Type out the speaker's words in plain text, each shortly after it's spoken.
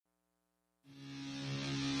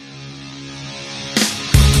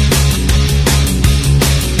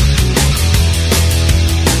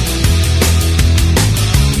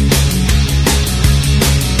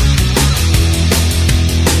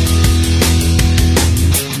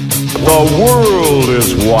The world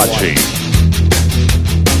is watching.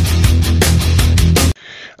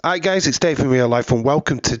 Hi guys, it's Dave in Real Life and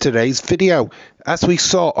welcome to today's video. As we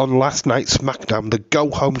saw on last night's Smackdown, the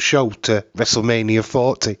go-home show to WrestleMania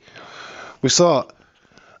 40, we saw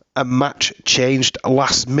a match changed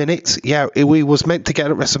last minute. Yeah, we was meant to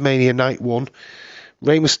get at WrestleMania Night 1,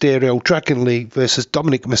 Rey Mysterio, Dragon Lee versus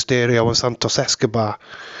Dominic Mysterio and Santos Escobar.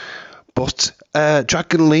 But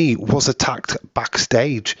Dragon Lee was attacked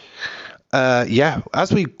backstage.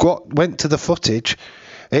 As we went to the footage,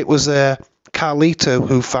 it was Carlito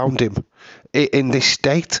who found him in this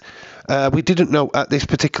state. We didn't know at this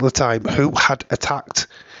particular time who had attacked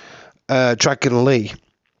Dragon Lee,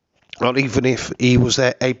 or even if he was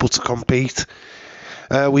able to compete.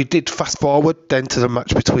 We did fast forward then to the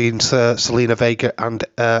match between Zelina Vega and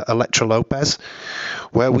Elektra Lopez,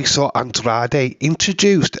 where we saw Andrade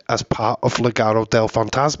introduced as part of Legado del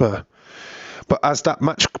Fantasma. But as that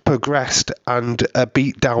match progressed and a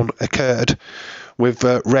beatdown occurred, with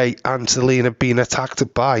Rey and Zelina being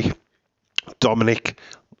attacked by Dominic,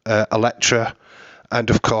 Elektra, and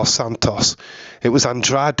of course Santos, it was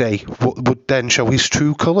Andrade would then show his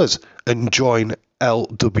true colours and join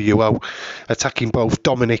LWO, attacking both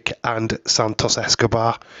Dominic and Santos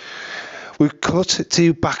Escobar. We cut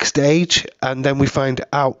to backstage and then we find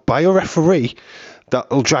out by a referee that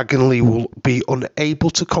Dragon Lee will be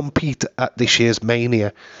unable to compete at this year's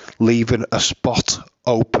Mania, leaving a spot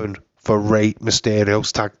open for Rey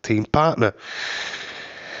Mysterio's tag team partner.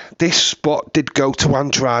 This spot did go to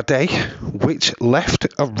Andrade, which left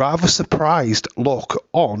a rather surprised look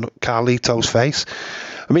on Carlito's face.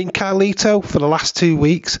 I mean, Carlito, for the last 2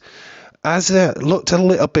 weeks, has looked a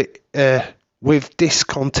little bit with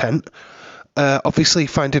discontent. Obviously,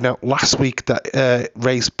 finding out last week that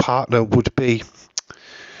Rey's partner would be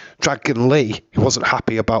Dragon Lee, he wasn't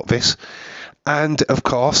happy about this. And, of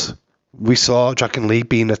course, we saw Dragon Lee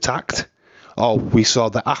being attacked. Oh, we saw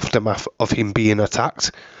the aftermath of him being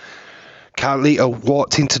attacked. Carlito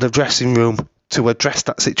walked into the dressing room to address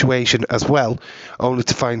that situation as well, only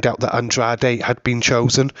to find out that Andrade had been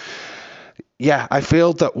chosen. Yeah, I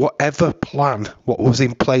feel that whatever plan, what was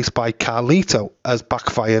in place by Carlito, has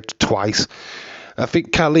backfired twice. I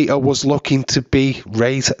think Carlito was looking to be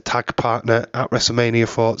Rey's tag partner at WrestleMania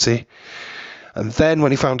 40. And then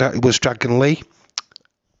when he found out it was Dragon Lee,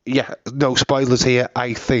 yeah, no spoilers here,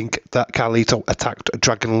 I think that Carlito attacked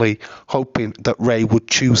Dragon Lee, hoping that Rey would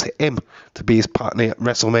choose him to be his partner at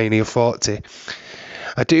WrestleMania 40.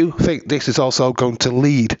 I do think this is also going to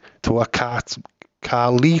lead to a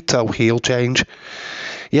Carlito heel change.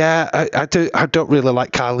 Yeah, I don't really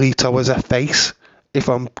like Carlito as a face. If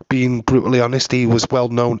I'm being brutally honest, he was well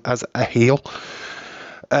known as a heel.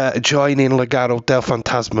 Joining Legado del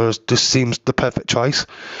Fantasma just seems the perfect choice.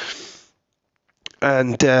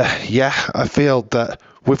 And I feel that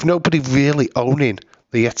with nobody really owning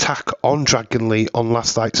the attack on Dragon Lee on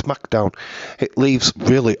last night's Smackdown, it leaves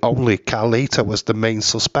really only Carlito as the main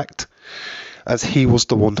suspect, as he was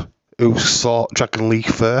the one who saw Dragon Lee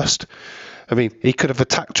first. I mean, he could have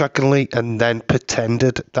attacked Dragon Lee and then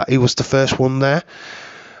pretended that he was the first one there.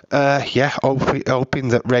 Hoping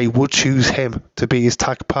that Rey would choose him to be his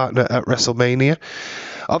tag partner at WrestleMania.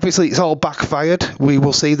 Obviously, it's all backfired. We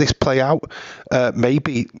will see this play out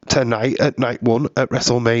maybe tonight at Night 1 at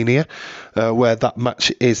WrestleMania, where that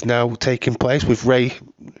match is now taking place with Rey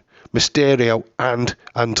Mysterio and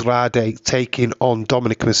Andrade taking on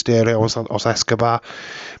Dominic Mysterio and Santos Escobar.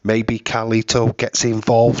 Maybe Carlito gets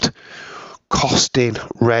involved, costing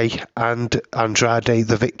Rey and Andrade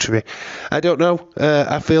the victory. I don't know.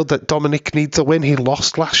 I feel that Dominic needs a win. He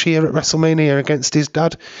lost last year at WrestleMania against his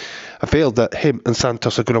dad. I feel that him and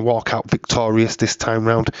Santos are going to walk out victorious this time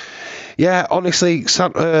round. Yeah, honestly,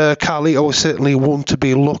 Carlito is certainly one to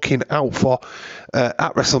be looking out for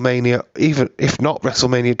at WrestleMania. Even if not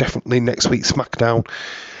WrestleMania, definitely next week's SmackDown.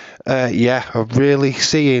 I'm really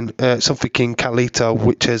seeing something in Carlito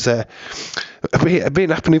which has been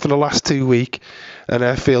happening for the last 2 weeks, and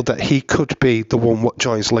I feel that he could be the one what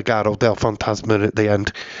joins Legado del Fantasma at the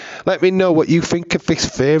end. Let me know what you think of this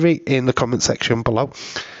theory in the comment section below.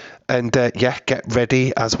 And get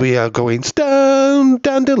ready as we are going stand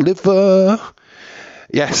and deliver.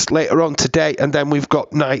 Yes, later on today, and then we've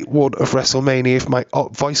got Night 1 of WrestleMania, if my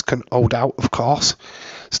voice can hold out, of course.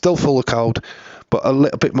 Still full of cold, but a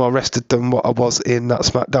little bit more rested than what I was in that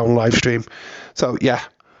SmackDown live stream. So, yeah.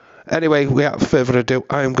 Anyway, without further ado,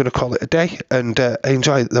 I am going to call it a day and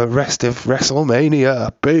enjoy the rest of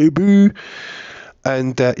WrestleMania, baby.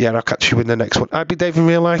 And I'll catch you in the next one. I've been Dave in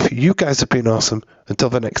Real Life. You guys have been awesome. Until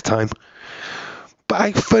the next time.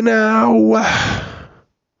 Bye for now.